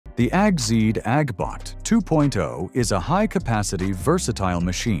The AgXeed AgBot 2.0 is a high-capacity, versatile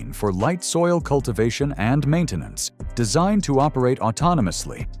machine for light soil cultivation and maintenance, designed to operate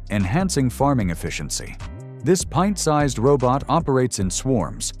autonomously, enhancing farming efficiency. This pint-sized robot operates in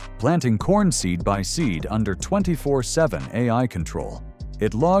swarms, planting corn seed by seed under 24/7 AI control.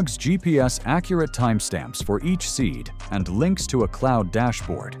 It logs GPS-accurate timestamps for each seed and links to a cloud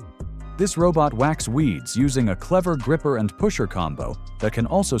dashboard. This robot whacks weeds using a clever gripper and pusher combo that can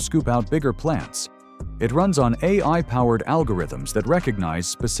also scoop out bigger plants. It runs on AI-powered algorithms that recognize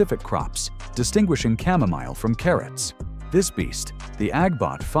specific crops, distinguishing chamomile from carrots. This beast, the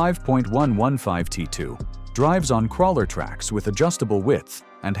AgBot 5.115T2, drives on crawler tracks with adjustable width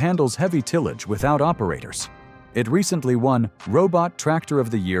and handles heavy tillage without operators. It recently won Robot Tractor of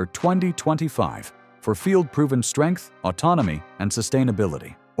the Year 2025 for field-proven strength, autonomy, and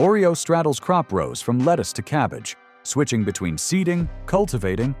sustainability. Oreo straddles crop rows from lettuce to cabbage, switching between seeding,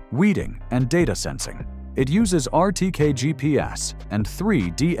 cultivating, weeding, and data sensing. It uses RTK GPS and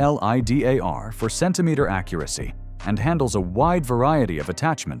 3D LiDAR for centimeter accuracy and handles a wide variety of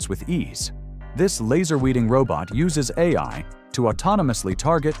attachments with ease. This laser weeding robot uses AI to autonomously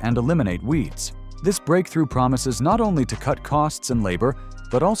target and eliminate weeds. This breakthrough promises not only to cut costs and labor,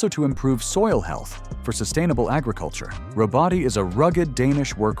 but also to improve soil health for sustainable agriculture. Roboti is a rugged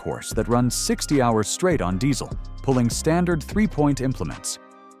Danish workhorse that runs 60 hours straight on diesel, pulling standard 3-point implements.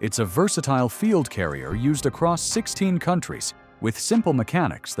 It's a versatile field carrier used across 16 countries, with simple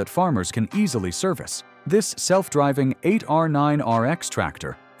mechanics that farmers can easily service. This self-driving 8R9RX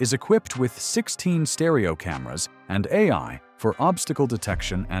tractor is equipped with 16 stereo cameras and AI for obstacle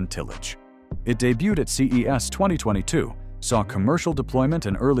detection and tillage. It debuted at CES 2022, saw commercial deployment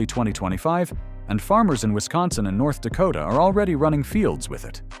in early 2025, and farmers in Wisconsin and North Dakota are already running fields with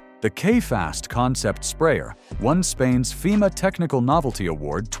it. The K-Fast concept sprayer won Spain's FEMA Technical Novelty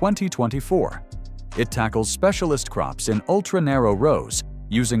Award 2024. It tackles specialist crops in ultra-narrow rows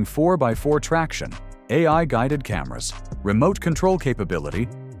using 4x4 traction, AI-guided cameras, remote control capability,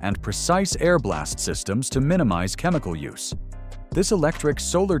 and precise air blast systems to minimize chemical use. This electric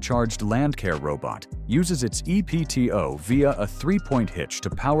solar-charged land care robot uses its EPTO via a 3-point hitch to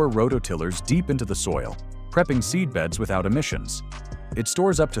power rototillers deep into the soil, prepping seedbeds without emissions. It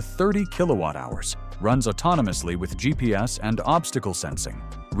stores up to 30 kilowatt-hours, runs autonomously with GPS and obstacle sensing,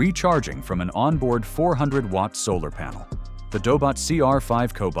 recharging from an onboard 400-watt solar panel. The Dobot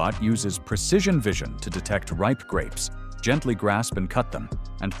CR5 cobot uses precision vision to detect ripe grapes, gently grasp and cut them,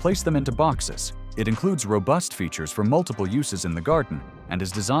 and place them into boxes. It includes robust features for multiple uses in the garden and is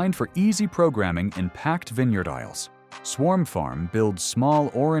designed for easy programming in packed vineyard aisles. Swarm Farm builds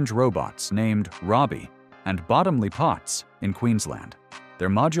small orange robots named Robbie and Bottomley Pots in Queensland. Their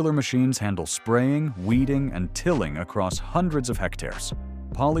modular machines handle spraying, weeding, and tilling across hundreds of hectares.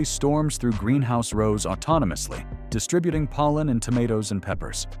 Polly storms through greenhouse rows autonomously, distributing pollen in tomatoes and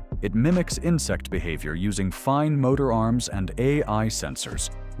peppers. It mimics insect behavior using fine motor arms and AI sensors,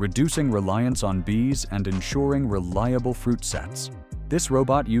 reducing reliance on bees and ensuring reliable fruit sets. This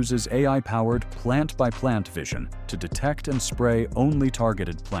robot uses AI-powered plant-by-plant vision to detect and spray only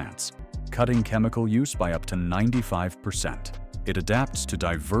targeted plants, cutting chemical use by up to 95%. It adapts to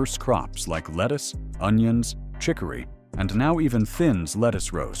diverse crops like lettuce, onions, chicory, and now even thins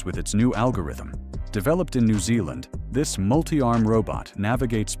lettuce rows with its new algorithm. Developed in New Zealand, this multi-arm robot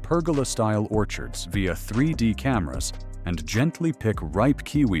navigates pergola-style orchards via 3D cameras and gently pick ripe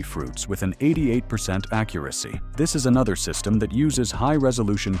kiwi fruits with an 88% accuracy. This is another system that uses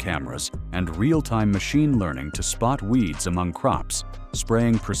high-resolution cameras and real-time machine learning to spot weeds among crops,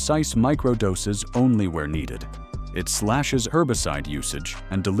 spraying precise microdoses only where needed. It slashes herbicide usage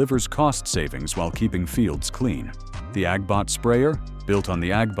and delivers cost savings while keeping fields clean. The AgBot sprayer, built on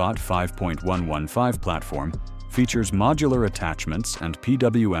the AgBot 5.115 platform, features modular attachments and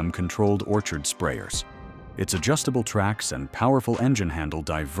PWM-controlled orchard sprayers. Its adjustable tracks and powerful engine handle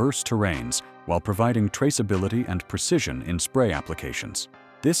diverse terrains while providing traceability and precision in spray applications.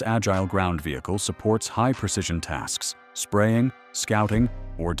 This agile ground vehicle supports high-precision tasks, spraying, scouting,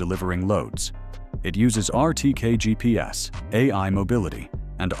 or delivering loads. It uses RTK GPS, AI mobility,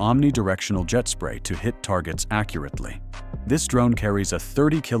 and omnidirectional jet spray to hit targets accurately. This drone carries a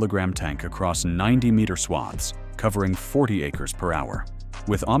 30-kilogram tank across 90-meter swaths, covering 40 acres per hour.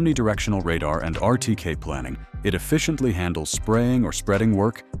 With omnidirectional radar and RTK planning, it efficiently handles spraying or spreading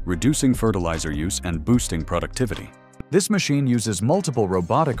work, reducing fertilizer use and boosting productivity. This machine uses multiple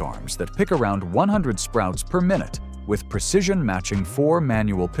robotic arms that pick around 100 sprouts per minute, with precision matching 4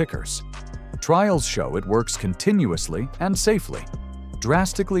 manual pickers. Trials show it works continuously and safely.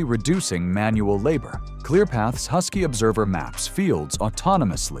 drastically reducing manual labor. ClearPath's Husky Observer maps fields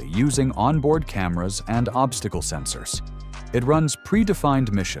autonomously using onboard cameras and obstacle sensors. It runs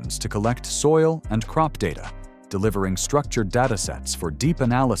predefined missions to collect soil and crop data, delivering structured datasets for deep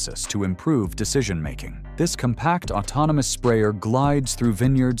analysis to improve decision-making. This compact autonomous sprayer glides through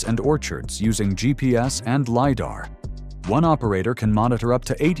vineyards and orchards using GPS and LiDAR. One operator can monitor up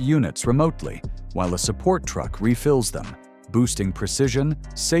to 8 units remotely, while a support truck refills them, boosting precision,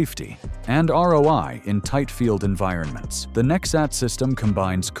 safety, and ROI in tight field environments. The Nexat system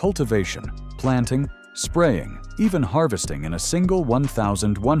combines cultivation, planting, spraying, even harvesting in a single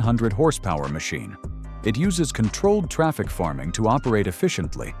 1,100 horsepower machine. It uses controlled traffic farming to operate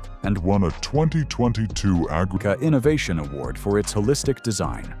efficiently and won a 2022 AgriCA Innovation Award for its holistic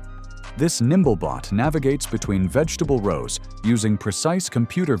design. This nimblebot navigates between vegetable rows using precise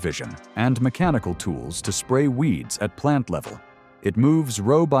computer vision and mechanical tools to spray weeds at plant level. It moves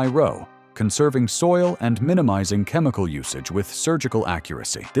row by row, conserving soil and minimizing chemical usage with surgical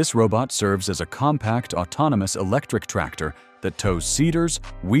accuracy. This robot serves as a compact, autonomous electric tractor that tows seeders,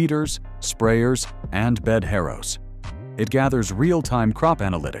 weeders, sprayers, and bed harrows. It gathers real-time crop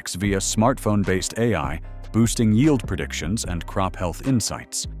analytics via smartphone-based AI, boosting yield predictions and crop health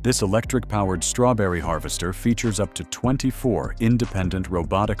insights. This electric-powered strawberry harvester features up to 24 independent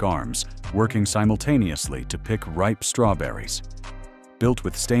robotic arms working simultaneously to pick ripe strawberries. Built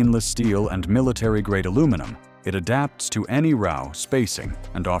with stainless steel and military-grade aluminum, it adapts to any row spacing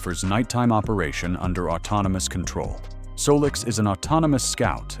and offers nighttime operation under autonomous control. Solix is an autonomous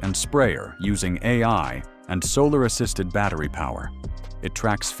scout and sprayer using AI and solar-assisted battery power. It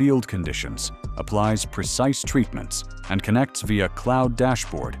tracks field conditions, applies precise treatments, and connects via cloud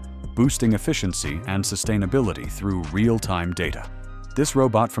dashboard, boosting efficiency and sustainability through real-time data. This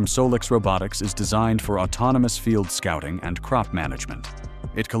robot from Solix Robotics is designed for autonomous field scouting and crop management.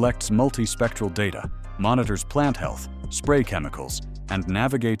 It collects multispectral data, monitors plant health, spray chemicals, and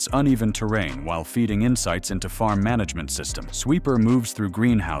navigates uneven terrain while feeding insights into farm management system. Sweeper moves through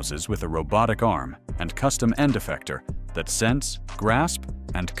greenhouses with a robotic arm and custom end effector that scents, grasp,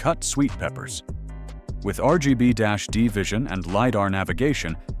 and cut sweet peppers. With RGB-D vision and LiDAR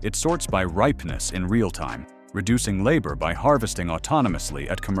navigation, it sorts by ripeness in real time, reducing labor by harvesting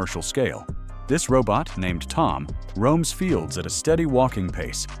autonomously at commercial scale. This robot, named Tom, roams fields at a steady walking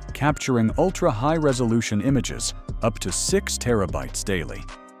pace, capturing ultra-high-resolution images up to 6 terabytes daily.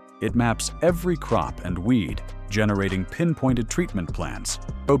 It maps every crop and weed, generating pinpointed treatment plans.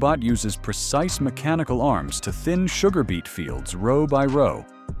 The robot uses precise mechanical arms to thin sugar beet fields row by row,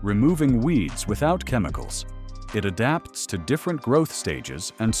 removing weeds without chemicals. It adapts to different growth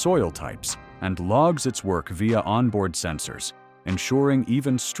stages and soil types and logs its work via onboard sensors, ensuring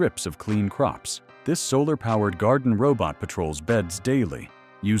even strips of clean crops. This solar-powered garden robot patrols beds daily,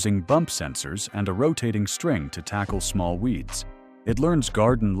 using bump sensors and a rotating string to tackle small weeds. It learns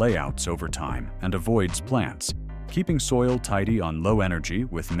garden layouts over time and avoids plants, keeping soil tidy on low energy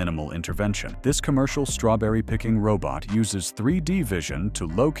with minimal intervention. This commercial strawberry picking robot uses 3D vision to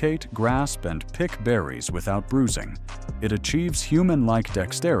locate, grasp, and pick berries without bruising. It achieves human-like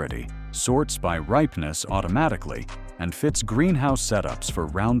dexterity, sorts by ripeness automatically, and fits greenhouse setups for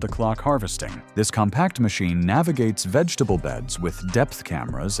round-the-clock harvesting. This compact machine navigates vegetable beds with depth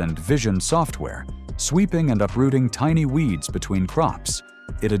cameras and vision software, sweeping and uprooting tiny weeds between crops.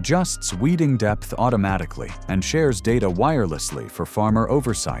 It adjusts weeding depth automatically and shares data wirelessly for farmer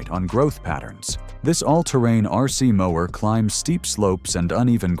oversight on growth patterns. This all-terrain RC mower climbs steep slopes and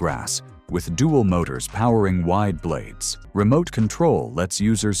uneven grass, with dual motors powering wide blades. Remote control lets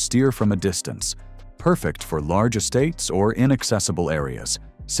users steer from a distance, perfect for large estates or inaccessible areas,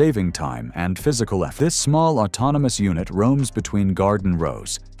 saving time and physical effort. This small autonomous unit roams between garden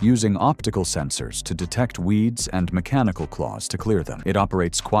rows, using optical sensors to detect weeds and mechanical claws to clear them. It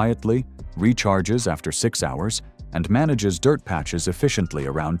operates quietly, recharges after 6 hours, and manages dirt patches efficiently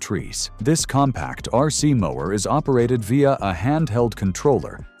around trees. This compact RC mower is operated via a handheld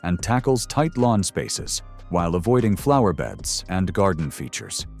controller and tackles tight lawn spaces, while avoiding flower beds and garden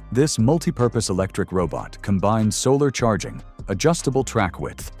features. This multi-purpose electric robot combines solar charging, adjustable track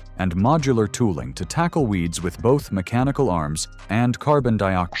width, and modular tooling to tackle weeds with both mechanical arms and carbon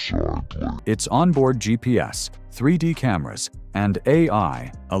dioxide. Its onboard GPS, 3D cameras, and AI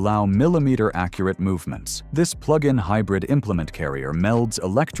allow millimeter-accurate movements. This plug-in hybrid implement carrier melds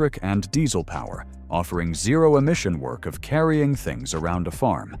electric and diesel power, offering zero-emission work of carrying things around a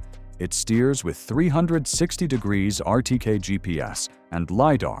farm. It steers with 360 degrees RTK GPS and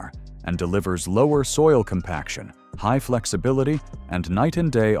LiDAR and delivers lower soil compaction, high flexibility, and night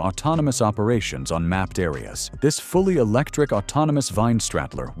and day autonomous operations on mapped areas. This fully electric autonomous vine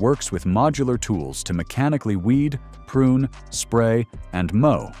straddler works with modular tools to mechanically weed, prune, spray, and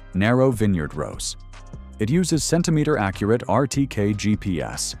mow narrow vineyard rows. It uses centimeter-accurate RTK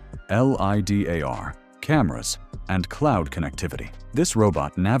GPS, LiDAR, cameras, and cloud connectivity. This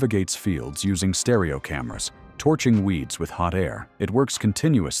robot navigates fields using stereo cameras, torching weeds with hot air. It works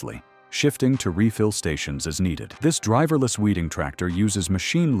continuously, shifting to refill stations as needed. This driverless weeding tractor uses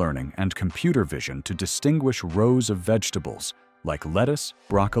machine learning and computer vision to distinguish rows of vegetables like lettuce,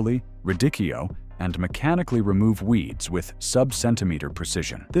 broccoli, radicchio, and mechanically remove weeds with sub-centimeter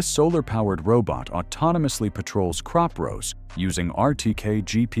precision. This solar-powered robot autonomously patrols crop rows using RTK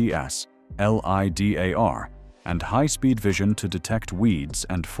GPS, LiDAR, and high-speed vision to detect weeds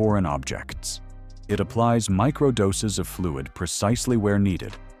and foreign objects. It applies microdoses of fluid precisely where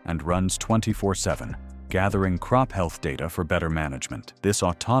needed and runs 24/7, gathering crop health data for better management. This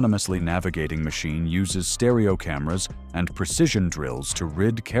autonomously navigating machine uses stereo cameras and precision drills to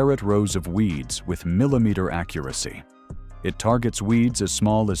rid carrot rows of weeds with millimeter accuracy. It targets weeds as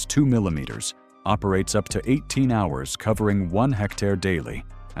small as 2 millimeters, operates up to 18 hours covering 1 hectare daily,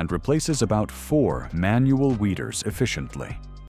 and replaces about 4 manual weeders efficiently.